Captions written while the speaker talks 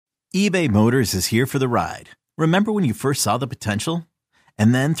eBay Motors is here for the ride. Remember when you first saw the potential?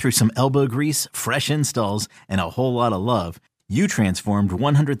 And then through some elbow grease, fresh installs, and a whole lot of love, you transformed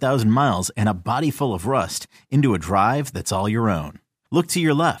 100,000 miles and a body full of rust into a drive that's all your own. Look to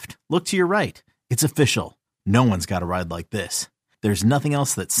your left. Look to your right. It's official. No one's got a ride like this. There's nothing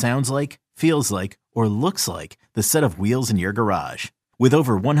else that sounds like, feels like, or looks like the set of wheels in your garage. With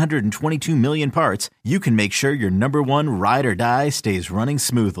over 122 million parts, you can make sure your number one ride or die stays running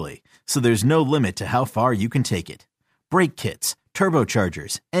smoothly. So there's no limit to how far you can take it. Brake kits,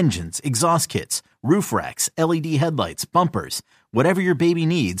 turbochargers, engines, exhaust kits, roof racks, LED headlights, bumpers, whatever your baby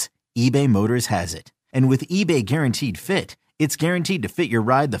needs, eBay Motors has it. And with eBay Guaranteed Fit, it's guaranteed to fit your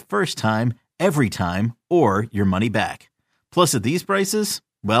ride the first time, every time, or your money back. Plus at these prices,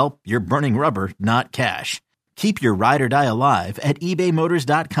 well, you're burning rubber, not cash. Keep your ride or die alive at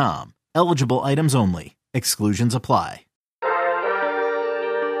ebaymotors.com. Eligible items only. Exclusions apply.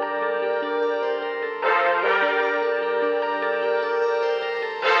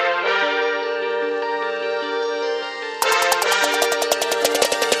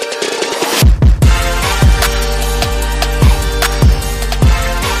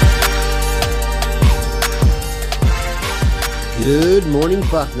 Good morning,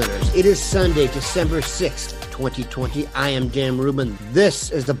 Bucknutters. It is Sunday, December 6th, 2020. I am Dan Rubin.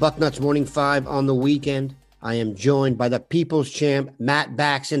 This is the Bucknuts Morning Five on the weekend. I am joined by the People's Champ, Matt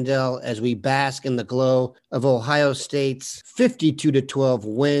Baxendell, as we bask in the glow of Ohio State's 52-12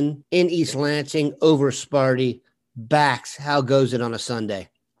 win in East Lansing over Sparty. Bax, how goes it on a Sunday?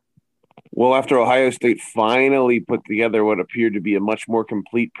 Well, after Ohio State finally put together what appeared to be a much more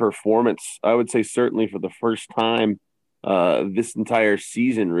complete performance, I would say certainly for the first time this entire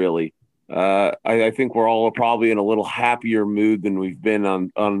season, really. I think we're all probably in a little happier mood than we've been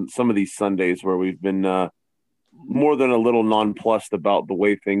on some of these Sundays where we've been more than a little nonplussed about the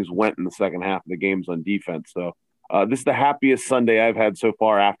way things went in the second half of the games on defense. So this is the happiest Sunday I've had so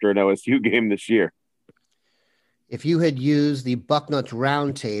far after an OSU game this year. If you had used the Bucknuts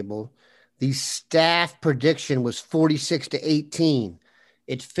roundtable, the staff prediction was 46-18.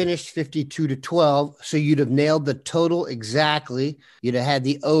 It finished 52-12, so you'd have nailed the total exactly. You'd have had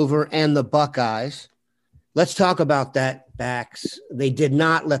the over and the Buckeyes. Let's talk about that, Bax. They did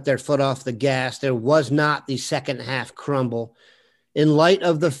not let their foot off the gas. There was not the second half crumble. In light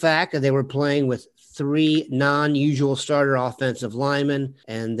of the fact that they were playing with three non-usual starter offensive linemen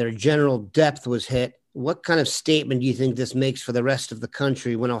and their general depth was hit, what kind of statement do you think this makes for the rest of the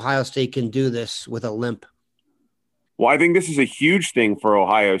country when Ohio State can do this with a limp? Well, I think this is a huge thing for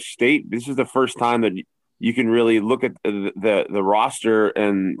Ohio State. This is the first time that you can really look at the roster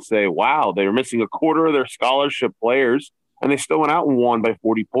and say, wow, they're missing a quarter of their scholarship players, and they still went out and won by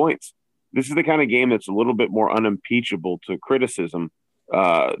 40 points. This is the kind of game that's a little bit more unimpeachable to criticism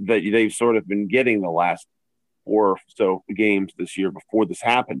that they've sort of been getting the last 4 or so games this year before this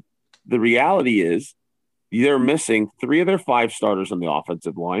happened. The reality is they're missing 3 of their 5 starters on the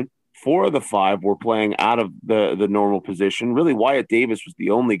offensive line. 4 of the 5 were playing out of the normal position. Really, Wyatt Davis was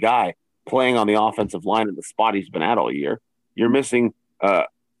the only guy playing on the offensive line in the spot he's been at all year. You're missing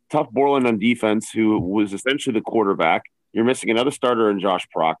Tuff Borland on defense, who was essentially the quarterback. You're missing another starter in Josh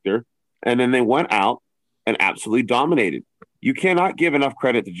Proctor. And then they went out and absolutely dominated. You cannot give enough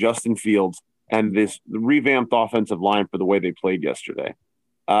credit to Justin Fields and this revamped offensive line for the way they played yesterday.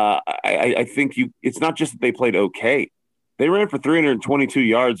 I think it's not just that they played okay. They ran for 322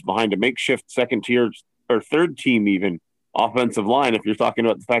 yards behind a makeshift second tier or third team even offensive line. If you're talking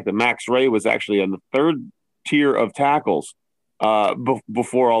about the fact that Max Ray was actually on the third tier of tackles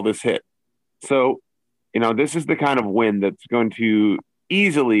before all this hit. So, this is the kind of win that's going to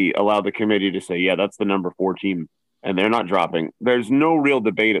easily allow the committee to say, yeah, that's the number 4 team and they're not dropping. There's no real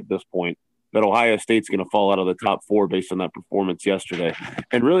debate at this point that Ohio State's going to fall out of the top 4 based on that performance yesterday.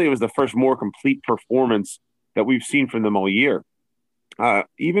 And really, it was the first more complete performance that we've seen from them all year.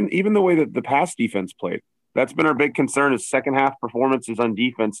 Even the way that the pass defense played, that's been our big concern is second half performances on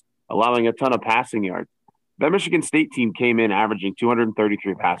defense, allowing a ton of passing yards. That Michigan State team came in averaging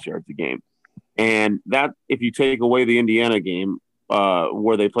 233 pass yards a game. And that, if you take away the Indiana game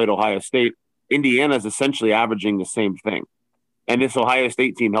where they played Ohio State, Indiana is essentially averaging the same thing. And this Ohio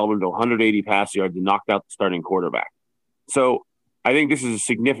State team held them to 180 pass yards and knocked out the starting quarterback. So I think this is a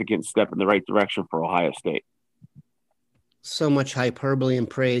significant step in the right direction for Ohio State. So much hyperbole and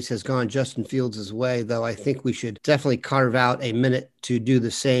praise has gone Justin Fields' way, though I think we should definitely carve out a minute to do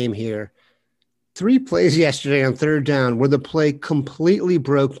the same here. 3 plays yesterday on third down where the play completely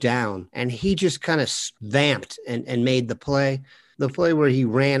broke down, and he just kind of vamped and made the play. The play where he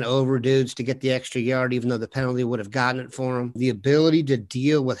ran over dudes to get the extra yard, even though the penalty would have gotten it for him. The ability to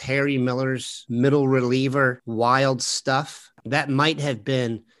deal with Harry Miller's middle reliever, wild stuff. That might have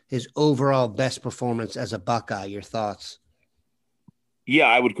been his overall best performance as a Buckeye. Your thoughts? Yeah,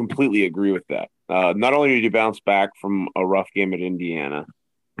 I would completely agree with that. Not only did he bounce back from a rough game at Indiana,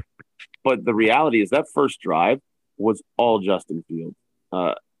 but the reality is that first drive was all Justin Fields.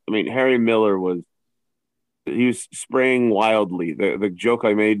 Harry Miller was spraying wildly. The joke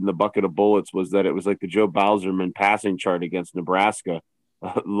I made in the bucket of bullets was that it was like the Joe Bauserman passing chart against Nebraska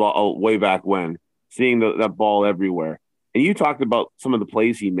way back when, seeing that ball everywhere. And you talked about some of the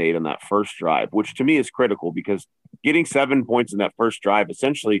plays he made on that first drive, which to me is critical because getting 7 points in that first drive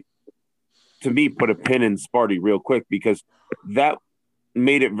essentially, to me, put a pin in Sparty real quick because that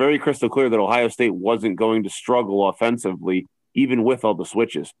made it very crystal clear that Ohio State wasn't going to struggle offensively, even with all the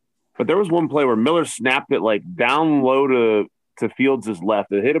switches. But there was one play where Miller snapped it like down low to Fields'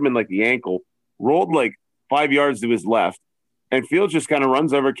 left. It hit him in like the ankle, rolled like 5 yards to his left, and Fields just kind of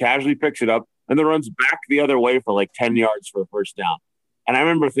runs over, casually picks it up, and then runs back the other way for like 10 yards for a first down. And I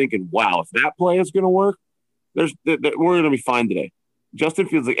remember thinking, wow, if that play is going to work, we're going to be fine today. Justin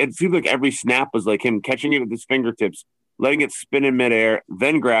Fields, it seemed like every snap was like him catching it with his fingertips, letting it spin in midair,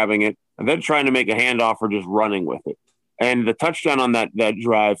 then grabbing it, and then trying to make a handoff or just running with it. And the touchdown on that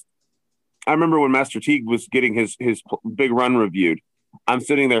drive, I remember when Master Teague was getting his big run reviewed, I'm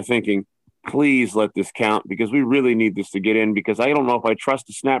sitting there thinking, please let this count because we really need this to get in because I don't know if I trust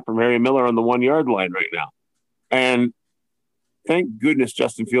a snap from Harry Miller on the 1 yard line right now. And thank goodness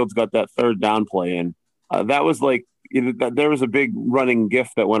Justin Fields got that third down play in. That was like, there was a big running gif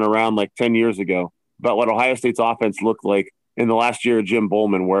that went around like 10 years ago about what Ohio State's offense looked like in the last year of Jim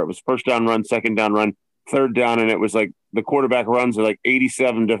Bowman, where it was first down run, second down run, third down, and it was like the quarterback runs are like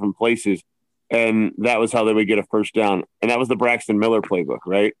 87 different places. And that was how they would get a first down. And that was the Braxton Miller playbook,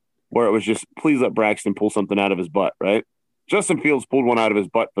 right? Where it was just, please let Braxton pull something out of his butt, right? Justin Fields pulled one out of his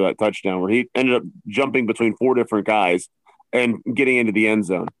butt for that touchdown where he ended up jumping between 4 different guys and getting into the end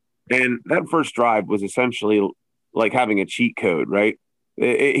zone. And that first drive was essentially like having a cheat code, right?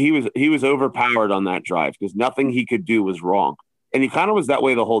 He was overpowered on that drive because nothing he could do was wrong. And he kind of was that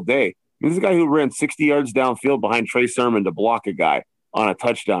way the whole day. This is a guy who ran 60 yards downfield behind Trey Sermon to block a guy on a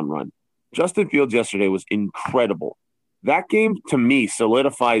touchdown run. Justin Fields yesterday was incredible. That game, to me,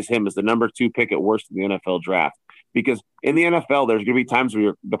 solidifies him as the number 2 pick at worst in the NFL draft. Because in the NFL, there's going to be times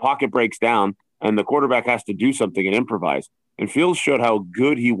where the pocket breaks down and the quarterback has to do something and improvise. And Fields showed how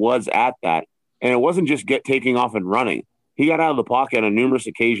good he was at that. And it wasn't just taking off and running. He got out of the pocket on numerous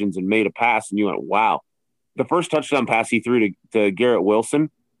occasions and made a pass, and you went, wow. The first touchdown pass he threw to Garrett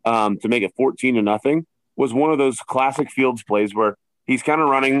Wilson to make it 14-0 was one of those classic Fields plays where he's kind of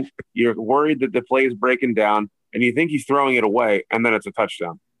running, you're worried that the play is breaking down, and you think he's throwing it away, and then it's a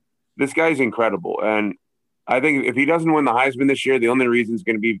touchdown. This guy's incredible. And I think if he doesn't win the Heisman this year, the only reason is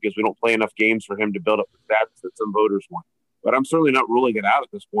going to be because we don't play enough games for him to build up the stats that some voters want. But I'm certainly not ruling it out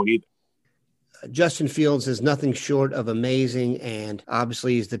at this point either. Justin Fields is nothing short of amazing, and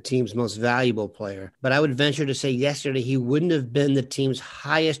obviously he's the team's most valuable player. But I would venture to say yesterday he wouldn't have been the team's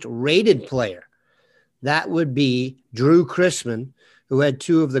highest rated player. That would be Drew Chrisman, who had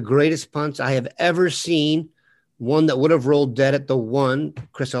 2 of the greatest punts I have ever seen. One that would have rolled dead at the 1.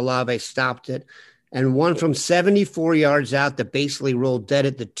 Chris Olave stopped it. And one from 74 yards out that basically rolled dead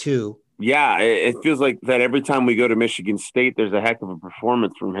at the 2. Yeah, it feels like that every time we go to Michigan State, there's a heck of a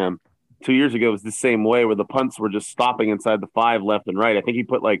performance from him. 2 years ago, it was the same way where the punts were just stopping inside the 5 left and right. I think he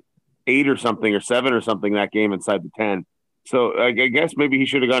put like 8 or something or 7 or something that game inside the 10. So I guess maybe he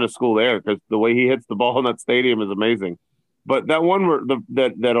should have gone to school there because the way he hits the ball in that stadium is amazing. But that one where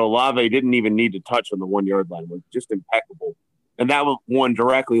that Olave didn't even need to touch on the 1 yard line was just impeccable. And that one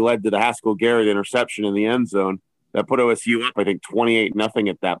directly led to the Haskell Garrett interception in the end zone that put OSU up, I think, 28-0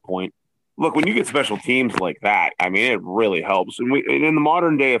 at that point. Look, when you get special teams like that, I mean, it really helps. And in the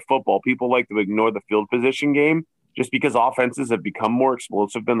modern day of football, people like to ignore the field position game just because offenses have become more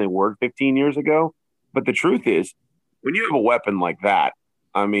explosive than they were 15 years ago. But the truth is, when you have a weapon like that,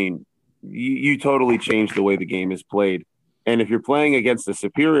 I mean, you totally change the way the game is played. And if you're playing against a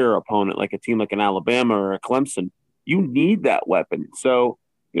superior opponent, like a team like an Alabama or a Clemson, you need that weapon. So,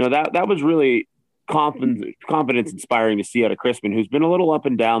 that was really confidence inspiring to see out of Chrisman, who's been a little up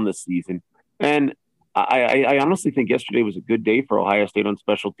and down this season. And I honestly think yesterday was a good day for Ohio State on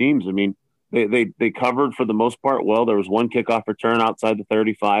special teams. I mean, they covered for the most part well. There was one kickoff return outside the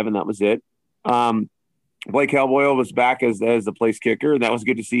 35, and that was it. Blake Hellboyle was back as the place kicker, and that was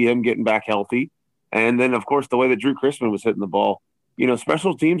good to see him getting back healthy. And then, of course, the way that Drew Chrisman was hitting the ball.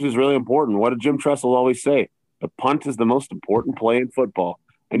 Special teams is really important. What did Jim Tressel always say? The punt is the most important play in football.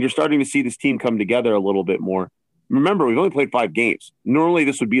 And you're starting to see this team come together a little bit more. Remember, we've only played 5 games. Normally,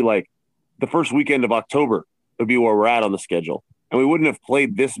 this would be like the first weekend of October would be where we're at on the schedule. And we wouldn't have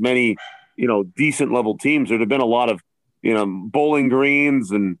played this many, decent level teams. There'd have been a lot of, Bowling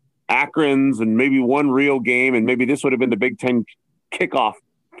Greens and Akrons and maybe one real game. And maybe this would have been the Big Ten kickoff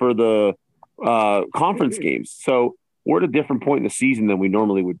for the conference games. So we're at a different point in the season than we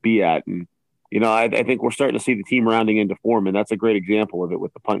normally would be at. And, I think we're starting to see the team rounding into form, and that's a great example of it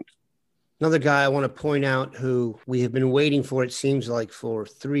with the Punks. Another guy I want to point out who we have been waiting for, it seems like, for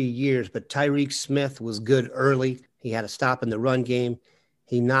 3 years, but Tyreek Smith was good early. He had a stop in the run game.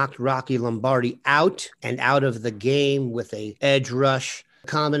 He knocked Rocky Lombardi out of the game with a edge rush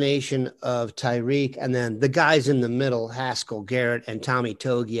combination of Tyreek and then the guys in the middle, Haskell Garrett and Tommy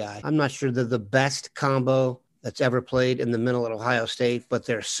Togiai. I'm not sure they're the best combo that's ever played in the middle at Ohio State, but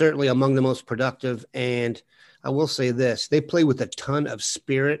they're certainly among the most productive. And I will say this, they play with a ton of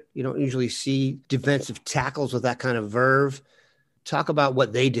spirit. You don't usually see defensive tackles with that kind of verve. Talk about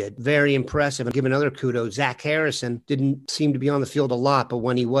what they did. Very impressive. And give another kudos. Zach Harrison didn't seem to be on the field a lot, but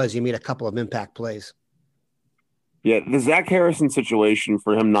when he was, he made a couple of impact plays. Yeah, the Zach Harrison situation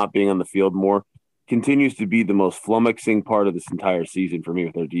for him not being on the field more continues to be the most flummoxing part of this entire season for me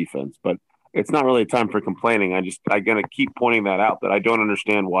with their defense. But it's not really a time for complaining. I'm going to keep pointing that out, that I don't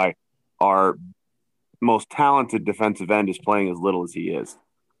understand why our most talented defensive end is playing as little as he is.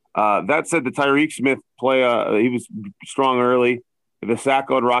 That said, the Tyreek Smith play, he was strong early. The sack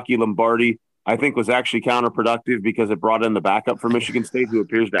on Rocky Lombardi, I think, was actually counterproductive because it brought in the backup for Michigan State, who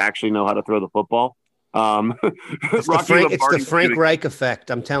appears to actually know how to throw the football. It's the Frank Reich effect.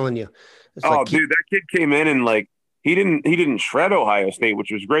 I'm telling you. Dude, that kid came in and he didn't shred Ohio State,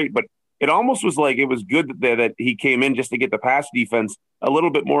 which was great, but it almost was like it was good that he came in just to get the pass defense a little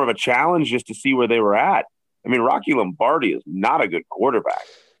bit more of a challenge just to see where they were at. I mean, Rocky Lombardi is not a good quarterback.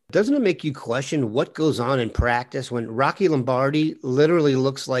 Doesn't it make you question what goes on in practice when Rocky Lombardi literally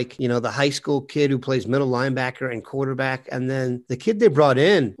looks like, the high school kid who plays middle linebacker and quarterback? And then the kid they brought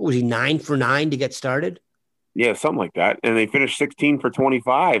in, what was he, 9 for 9 to get started? Yeah, something like that. And they finished 16 for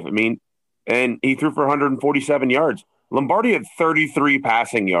 25. I mean, and he threw for 147 yards. Lombardi had 33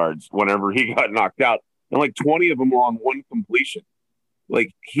 passing yards whenever he got knocked out, and 20 of them were on one completion.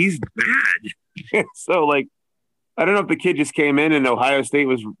 He's bad. So, I don't know if the kid just came in and Ohio State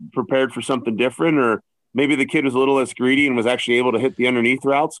was prepared for something different, or maybe the kid was a little less greedy and was actually able to hit the underneath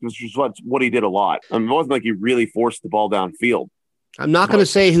routes, which is what he did a lot. It wasn't like he really forced the ball downfield. I'm not going to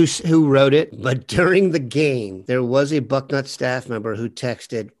say who wrote it, but during the game, there was a Bucknut staff member who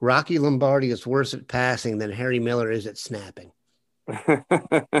texted, Rocky Lombardi is worse at passing than Harry Miller is at snapping.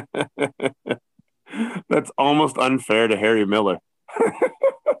 That's almost unfair to Harry Miller.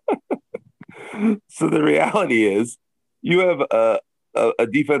 So the reality is you have a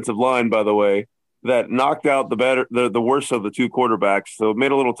defensive line, by the way, that knocked out the worst of the two quarterbacks. So it made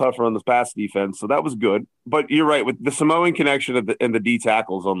it a little tougher on this pass defense. So that was good. But you're right, with the Samoan connection and the D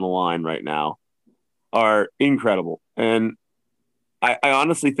tackles on the line right now are incredible. And I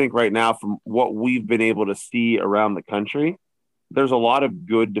honestly think right now, from what we've been able to see around the country, there's a lot of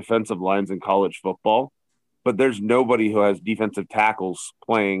good defensive lines in college football, but there's nobody who has defensive tackles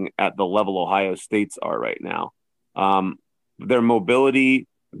playing at the level Ohio State's are right now. Their mobility,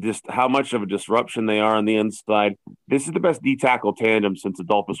 just how much of a disruption they are on the inside. This is the best D-tackle tandem since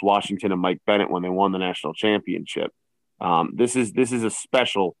Adolphus Washington and Mike Bennett when they won the national championship. This is a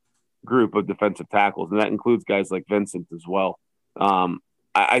special group of defensive tackles, and that includes guys like Vincent as well.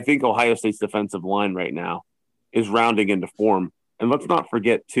 I think Ohio State's defensive line right now is rounding into form. And let's not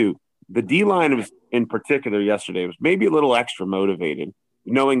forget, too, the D-line was, in particular yesterday, was maybe a little extra motivated,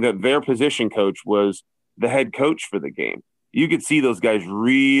 knowing that their position coach was the head coach for the game. You could see those guys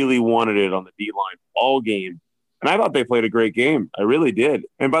really wanted it on the D-line all game. And I thought they played a great game. I really did.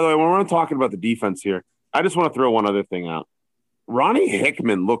 And by the way, when we're talking about the defense here, I just want to throw one other thing out. Ronnie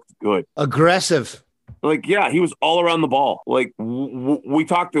Hickman looked good. Aggressive. He was all around the ball.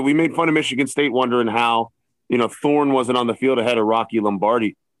 We made fun of Michigan State wondering how, Thorne wasn't on the field ahead of Rocky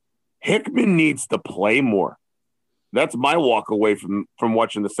Lombardi. Hickman needs to play more. That's my walk away from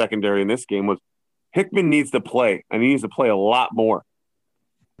watching the secondary in this game was Hickman needs to play, and he needs to play a lot more.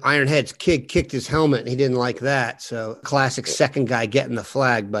 Ironhead's kid kicked his helmet, and he didn't like that. So classic second guy getting the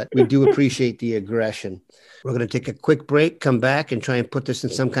flag, but we do appreciate the aggression. We're going to take a quick break, come back, and try and put this in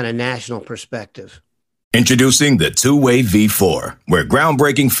some kind of national perspective. Introducing the two-way V4, where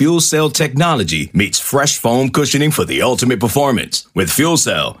groundbreaking fuel cell technology meets fresh foam cushioning for the ultimate performance. With fuel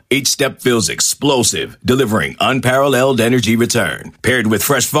cell, each step feels explosive, delivering unparalleled energy return. Paired with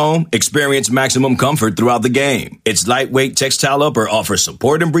fresh foam, experience maximum comfort throughout the game. Its lightweight textile upper offers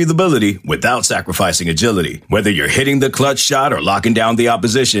support and breathability without sacrificing agility. Whether you're hitting the clutch shot or locking down the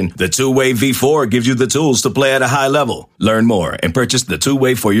opposition, the two-way V4 gives you the tools to play at a high level. Learn more and purchase the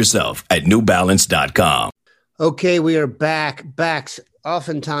two-way for yourself at newbalance.com. Okay, we are back.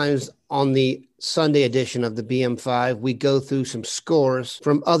 Oftentimes on the Sunday edition of the BM5, we go through some scores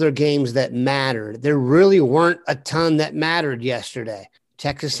from other games that mattered. There really weren't a ton that mattered yesterday.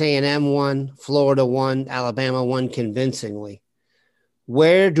 Texas A&M won, Florida won, Alabama won convincingly.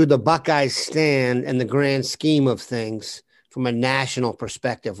 Where do the Buckeyes stand in the grand scheme of things from a national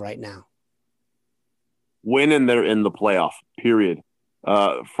perspective right now? Win and they're in the playoff, period.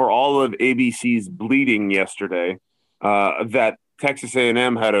 For all of ABC's bleeding yesterday, that Texas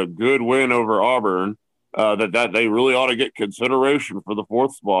A&M had a good win over Auburn, that they really ought to get consideration for the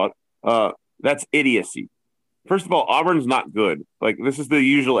fourth spot. That's idiocy. First of all, Auburn's not good. Like, this is the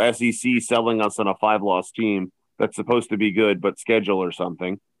usual SEC selling us on a 5-loss team that's supposed to be good, but schedule or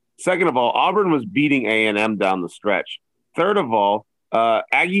something. Second of all, Auburn was beating A&M down the stretch. Third of all,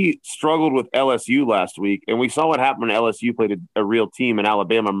 Aggie struggled with LSU last week, and we saw what happened when LSU played a real team and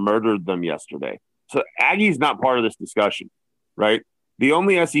Alabama murdered them yesterday. So Aggie's not part of this discussion, right? The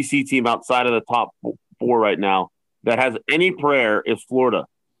only SEC team outside of the top 4 right now that has any prayer is Florida.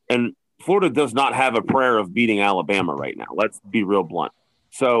 And Florida does not have a prayer of beating Alabama right now. Let's be real blunt.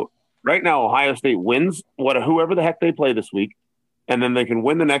 So right now, Ohio State wins whoever the heck they play this week, and then they can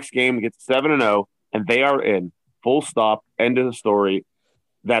win the next game, get 7-0, and they are in. Full stop, end of the story.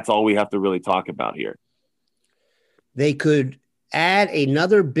 That's all we have to really talk about here. They could add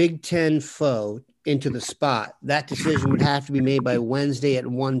another Big Ten foe into the spot. That decision would have to be made by Wednesday at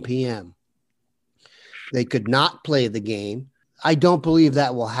 1 p.m. They could not play the game. I don't believe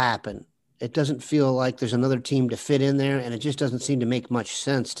that will happen. It doesn't feel like there's another team to fit in there, and it just doesn't seem to make much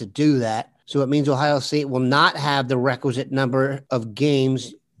sense to do that. So it means Ohio State will not have the requisite number of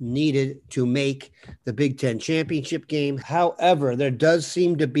games needed to make the Big Ten championship game. However, there does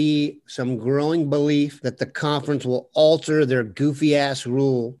seem to be some growing belief that the conference will alter their goofy ass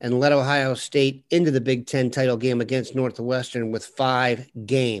rule and let Ohio State into the Big Ten title game against Northwestern with 5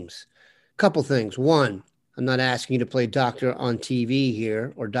 games. Couple things. One, I'm not asking you to play doctor on TV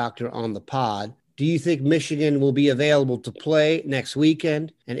here or doctor on the pod. Do you think Michigan will be available to play next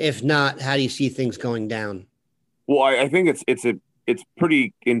weekend? And if not, how do you see things going down? Well, I think it's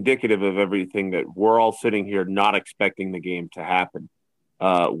pretty indicative of everything that we're all sitting here not expecting the game to happen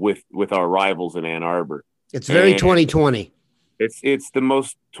with our rivals in Ann Arbor. It's very 2020. It's the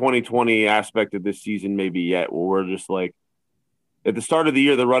most 2020 aspect of this season maybe yet, where we're just like, at the start of the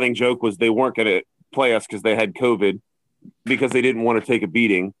year, the running joke was they weren't going to play us because they had COVID, because they didn't want to take a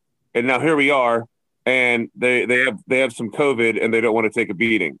beating. And now here we are, and they have some COVID and they don't want to take a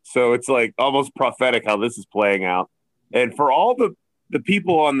beating. So it's like almost prophetic how this is playing out. And for all the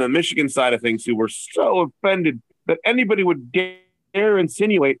people on the Michigan side of things who were so offended that anybody would dare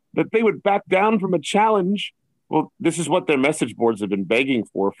insinuate that they would back down from a challenge, well, this is what their message boards have been begging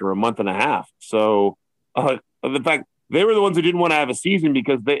for a month and a half. So the fact they were the ones who didn't want to have a season,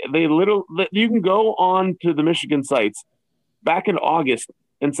 because you can go on to the Michigan sites back in August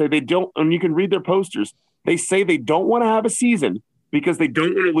and say they don't, and you can read their posters. They say they don't want to have a season because they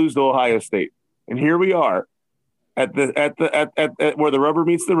don't want to lose to Ohio State. And here we are at where the rubber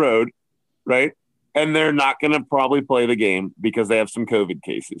meets the road, right? And they're not going to probably play the game because they have some COVID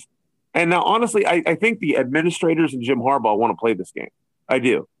cases. And now, honestly, I think the administrators and Jim Harbaugh want to play this game. I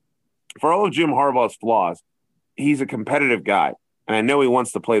do. For all of Jim Harbaugh's flaws, he's a competitive guy, and I know he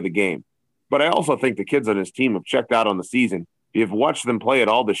wants to play the game. But I also think the kids on his team have checked out on the season. You've watched them play at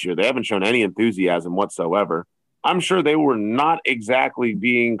all this year. They haven't shown any enthusiasm whatsoever. I'm sure they were not exactly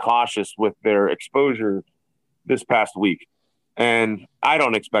being cautious with their exposure this past week, and I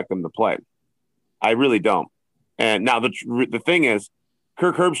don't expect them to play. I really don't. And now the thing is,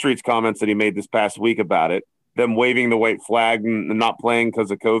 Kirk Herbstreit's comments that he made this past week about it, them waving the white flag and not playing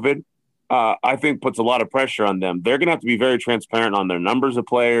because of COVID, I think puts a lot of pressure on them. They're going to have to be very transparent on their numbers of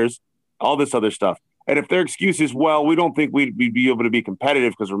players, all this other stuff. And if their excuse is, well, we don't think we'd be able to be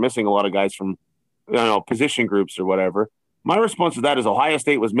competitive because we're missing a lot of guys from, position groups or whatever, my response to that is Ohio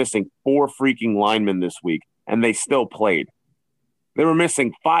State was missing 4 freaking linemen this week, and they still played. They were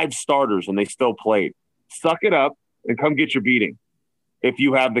missing 5 starters, and they still played. Suck it up and come get your beating if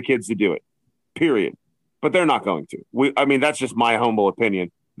you have the kids to do it, period. But they're not going to. That's just my humble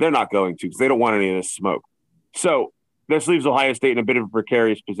opinion. They're not going to because they don't want any of this smoke. So this leaves Ohio State in a bit of a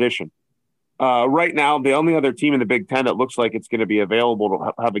precarious position. Right now, the only other team in the Big Ten that looks like it's going to be available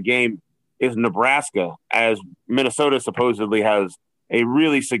to have a game is Nebraska, as Minnesota supposedly has a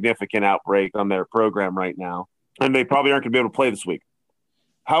really significant outbreak on their program right now, and they probably aren't going to be able to play this week.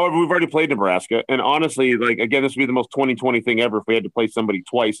 However, we've already played Nebraska, and honestly, again, this would be the most 2020 thing ever if we had to play somebody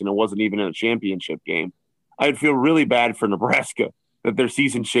twice and it wasn't even in a championship game. I'd feel really bad for Nebraska that their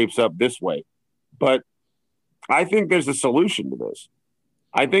season shapes up this way. But I think there's a solution to this.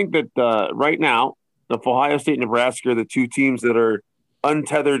 I think that right now, if Ohio State and Nebraska are the two teams that are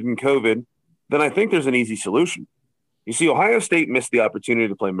untethered in COVID, then I think there's an easy solution. You see, Ohio State missed the opportunity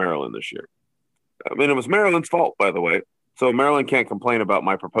to play Maryland this year. I mean, it was Maryland's fault, by the way. So Maryland can't complain about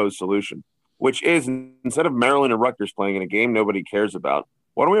my proposed solution, which is instead of Maryland and Rutgers playing in a game nobody cares about,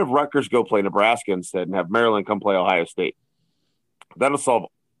 why don't we have Rutgers go play Nebraska instead and have Maryland come play Ohio State? That'll solve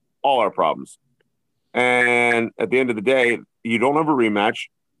all our problems. And at the end of the day, you don't have a rematch.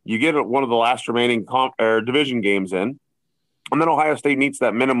 You get one of the last remaining division games in, and then Ohio State meets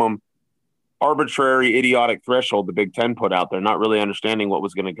that minimum arbitrary, idiotic threshold the Big Ten put out there, not really understanding what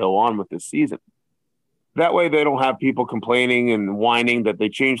was going to go on with this season. That way they don't have people complaining and whining that they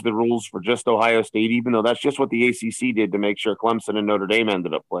changed the rules for just Ohio State, even though that's just what the ACC did to make sure Clemson and Notre Dame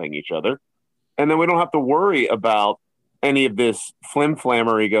ended up playing each other. And then we don't have to worry about any of this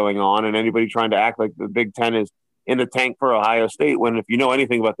flim-flammery going on and anybody trying to act like the Big Ten is in the tank for Ohio State, when if you know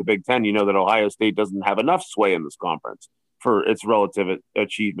anything about the Big Ten, you know that Ohio State doesn't have enough sway in this conference for its relative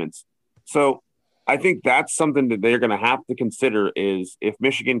achievements. So I think that's something that they're going to have to consider is if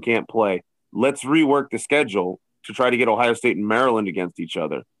Michigan can't play, let's rework the schedule to try to get Ohio State and Maryland against each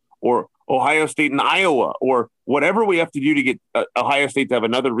other, or Ohio State and Iowa, or whatever we have to do to get Ohio State to have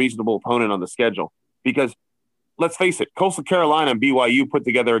another reasonable opponent on the schedule. Because let's face it, Coastal Carolina and BYU put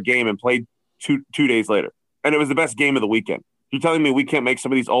together a game and played two days later, and it was the best game of the weekend. You're telling me we can't make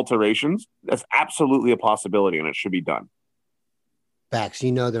some of these alterations? That's absolutely a possibility, and it should be done. Bax,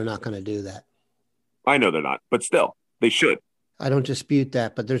 you know they're not going to do that. I know they're not, but still, they should. I don't dispute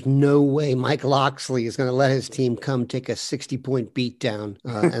that, but there's no way Mike Loxley is going to let his team come take a 60-point beatdown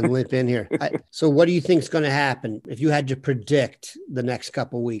and limp in here. So what do you think is going to happen if you had to predict the next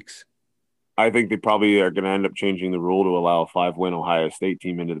couple of weeks? I think they probably are going to end up changing the rule to allow a 5-win Ohio State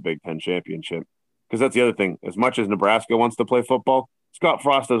team into the Big Ten championship. Because that's the other thing. As much as Nebraska wants to play football, Scott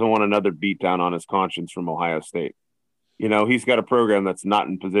Frost doesn't want another beatdown on his conscience from Ohio State. You know, he's got a program that's not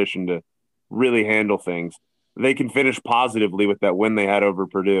in position to really handle things. They can finish positively with that win they had over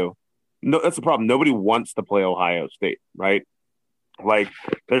Purdue. No, that's the problem. Nobody wants to play Ohio State, right? Like,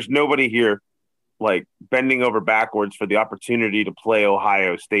 there's nobody here, like, bending over backwards for the opportunity to play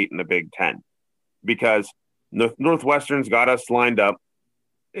Ohio State in the Big Ten, because Northwestern's got us lined up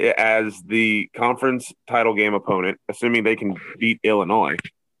as the conference title game opponent, assuming they can beat Illinois.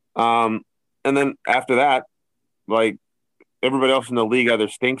 And then after that, like, everybody else in the league either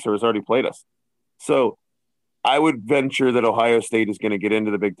stinks or has already played us. So I would venture that Ohio State is going to get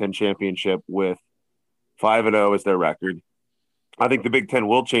into the Big Ten championship with 5-0 as their record. I think the Big Ten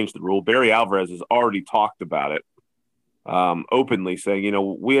will change the rule. Barry Alvarez has already talked about it openly, saying, you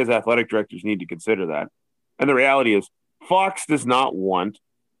know, we as athletic directors need to consider that. And the reality is Fox does not want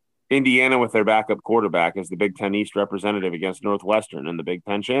Indiana with their backup quarterback as the Big Ten East representative against Northwestern in the Big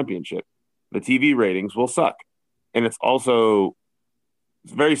Ten championship. The TV ratings will suck. And it's also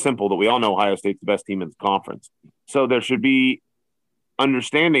very simple that we all know Ohio State's the best team in the conference. So there should be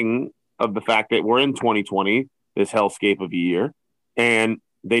understanding of the fact that we're in 2020, this hellscape of a year, and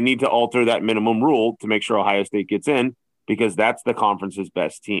they need to alter that minimum rule to make sure Ohio State gets in, because that's the conference's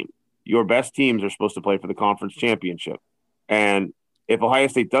best team. Your best teams are supposed to play for the conference championship. And if Ohio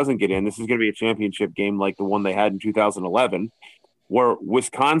State doesn't get in, this is going to be a championship game like the one they had in 2011, where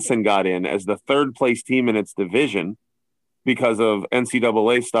Wisconsin got in as the third place team in its division because of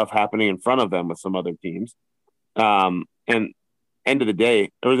NCAA stuff happening in front of them with some other teams. And end of the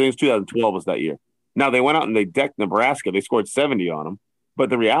day, everything was 2012 was that year. Now they went out and they decked Nebraska. They scored 70 on them. But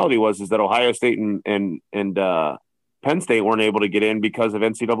the reality was that Ohio State and Penn State weren't able to get in because of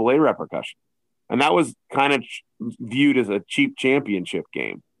NCAA repercussions. And that was kind of viewed as a cheap championship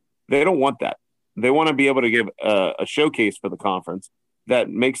game. They don't want that. They want to be able to give a showcase for the conference that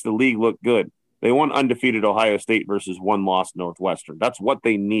makes the league look good. They want undefeated Ohio State versus one-loss Northwestern. That's what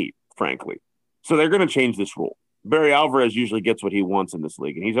they need, frankly. So they're going to change this rule. Barry Alvarez usually gets what he wants in this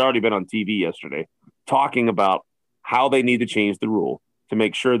league, and he's already been on TV yesterday talking about how they need to change the rule to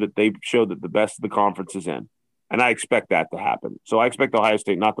make sure that they show that the best of the conference is in. And I expect that to happen. So I expect Ohio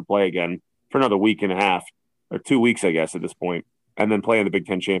State not to play again for another week and a half, or 2 weeks, I guess, at this point. and then play in the Big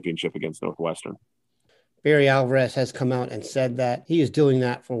Ten championship against Northwestern. Barry Alvarez has come out and said that he is doing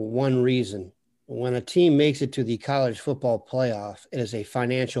that for one reason. When a team makes it to the college football playoff, it is a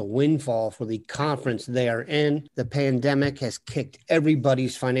financial windfall for the conference they are in. The pandemic has kicked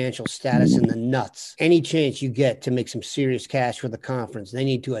everybody's financial status in the nuts. Any chance you get to make some serious cash for the conference, they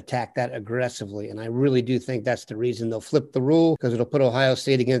need to attack that aggressively. And I really do think that's the reason they'll flip the rule, because it'll put Ohio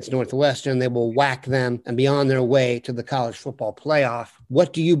State against Northwestern. They will whack them and be on their way to the college football playoff.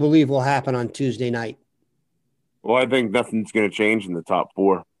 What do you believe will happen on Tuesday night? Well, I think nothing's going to change in the top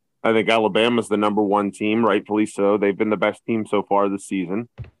four. I think Alabama's the number one team, rightfully so. They've been the best team so far this season.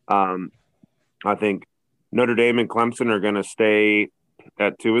 I think Notre Dame and Clemson are going to stay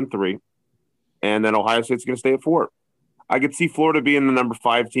at 2 and 3, and then Ohio State's going to stay at 4. I could see Florida being the number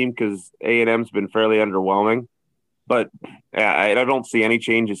 5 team because A&M's been fairly underwhelming, but I don't see any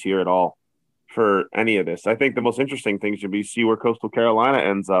changes here at all for any of this. I think the most interesting thing should be see where Coastal Carolina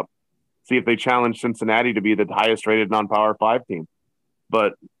ends up, see if they challenge Cincinnati to be the highest rated non-Power 5 team.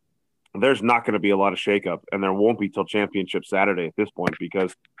 But there's not going to be a lot of shakeup, and there won't be till championship Saturday at this point,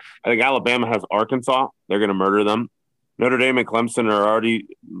 because I think Alabama has Arkansas. They're going to murder them. Notre Dame and Clemson are already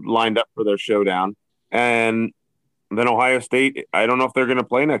lined up for their showdown. And then Ohio State, I don't know if they're going to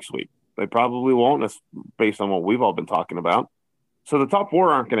play next week. They probably won't, based on what we've all been talking about. So the top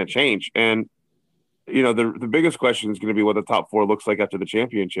 4 aren't going to change. And, you know, the biggest question is going to be what the top 4 looks like after the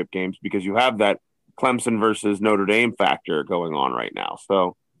championship games, because you have that Clemson versus Notre Dame factor going on right now.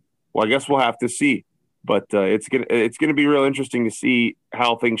 So, well, I guess we'll have to see, but it's gonna be real interesting to see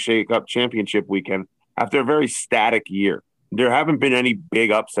how things shake up championship weekend after a very static year. There haven't been any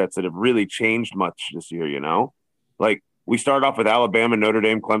big upsets that have really changed much this year. You know, like we start off with Alabama, Notre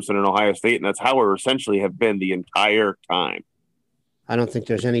Dame, Clemson, and Ohio State, and that's how we essentially have been the entire time. I don't think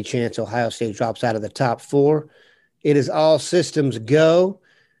there's any chance Ohio State drops out of the top 4. It is all systems go.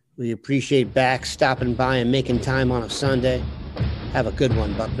 We appreciate Bax stopping by and making time on a Sunday. Have a good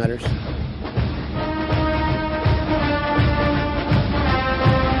one, Bucknutters.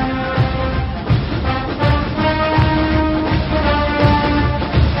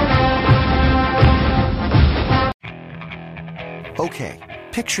 Okay,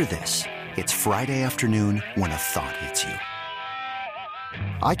 picture this. It's Friday afternoon when a thought hits you.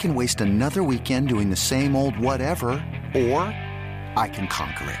 I can waste another weekend doing the same old whatever, or I can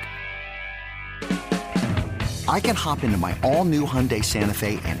conquer it. I can hop into my all-new Hyundai Santa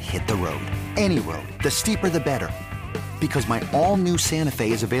Fe and hit the road. Any road. The steeper, the better. Because my all-new Santa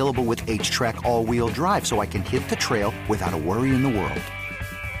Fe is available with H-Track all-wheel drive, so I can hit the trail without a worry in the world.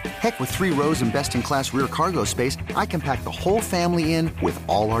 Heck, with 3 rows and best-in-class rear cargo space, I can pack the whole family in with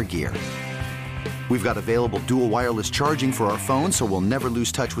all our gear. We've got available dual wireless charging for our phones, so we'll never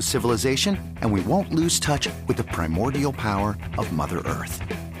lose touch with civilization, and we won't lose touch with the primordial power of Mother Earth.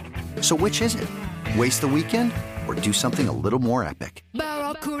 So which is it? Waste the weekend or do something a little more epic?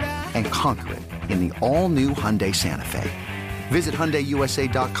 And conquer it in the all-new Hyundai Santa Fe. Visit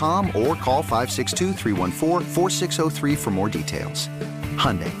HyundaiUSA.com or call 562-314-4603 for more details.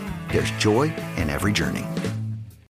 Hyundai, there's joy in every journey.